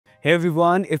Hey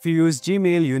everyone, if you use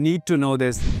Gmail, you need to know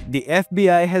this. The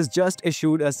FBI has just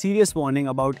issued a serious warning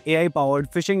about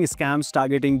AI-powered phishing scams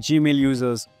targeting Gmail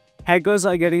users. Hackers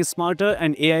are getting smarter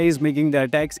and AI is making their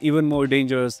attacks even more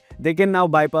dangerous. They can now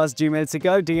bypass Gmail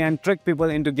security and trick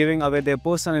people into giving away their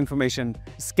personal information.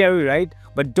 Scary, right?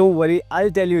 But don't worry,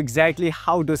 I'll tell you exactly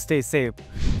how to stay safe.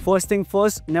 First thing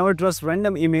first, never trust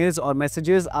random emails or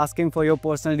messages asking for your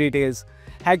personal details.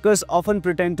 Hackers often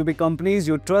pretend to be companies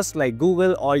you trust like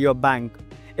Google or your bank.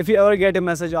 If you ever get a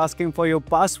message asking for your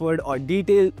password or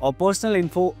detail or personal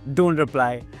info, don't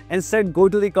reply. Instead, go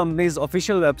to the company's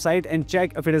official website and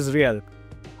check if it is real.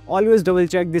 Always double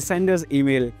check the sender's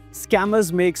email.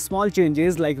 Scammers make small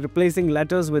changes like replacing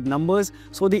letters with numbers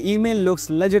so the email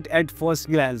looks legit at first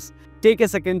glance. Take a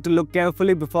second to look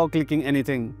carefully before clicking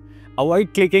anything.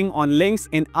 Avoid clicking on links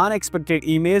in unexpected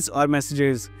emails or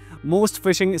messages. Most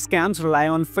phishing scams rely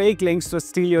on fake links to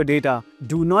steal your data.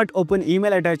 Do not open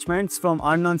email attachments from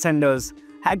unknown senders.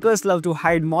 Hackers love to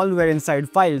hide malware inside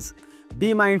files.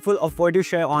 Be mindful of what you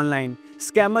share online.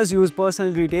 Scammers use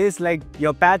personal details like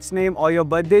your pet's name or your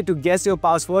birthday to guess your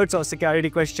passwords or security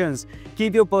questions.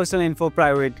 Keep your personal info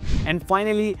private. And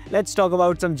finally, let's talk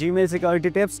about some Gmail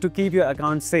security tips to keep your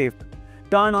account safe.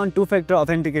 Turn on two-factor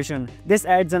authentication. This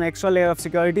adds an extra layer of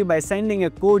security by sending a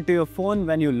code to your phone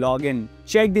when you log in.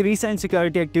 Check the recent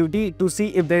security activity to see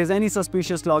if there is any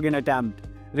suspicious login attempt.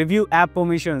 Review app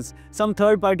permissions. Some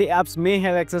third-party apps may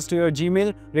have access to your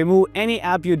Gmail. Remove any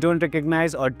app you don't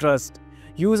recognize or trust.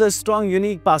 Use a strong,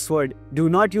 unique password. Do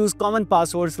not use common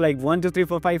passwords like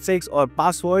 123456 or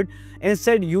password.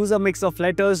 Instead, use a mix of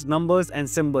letters, numbers, and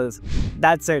symbols.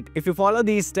 That's it. If you follow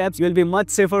these steps, you'll be much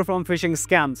safer from phishing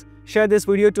scams. Share this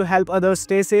video to help others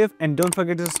stay safe and don't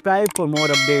forget to subscribe for more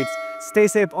updates. Stay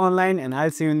safe online and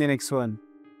I'll see you in the next one.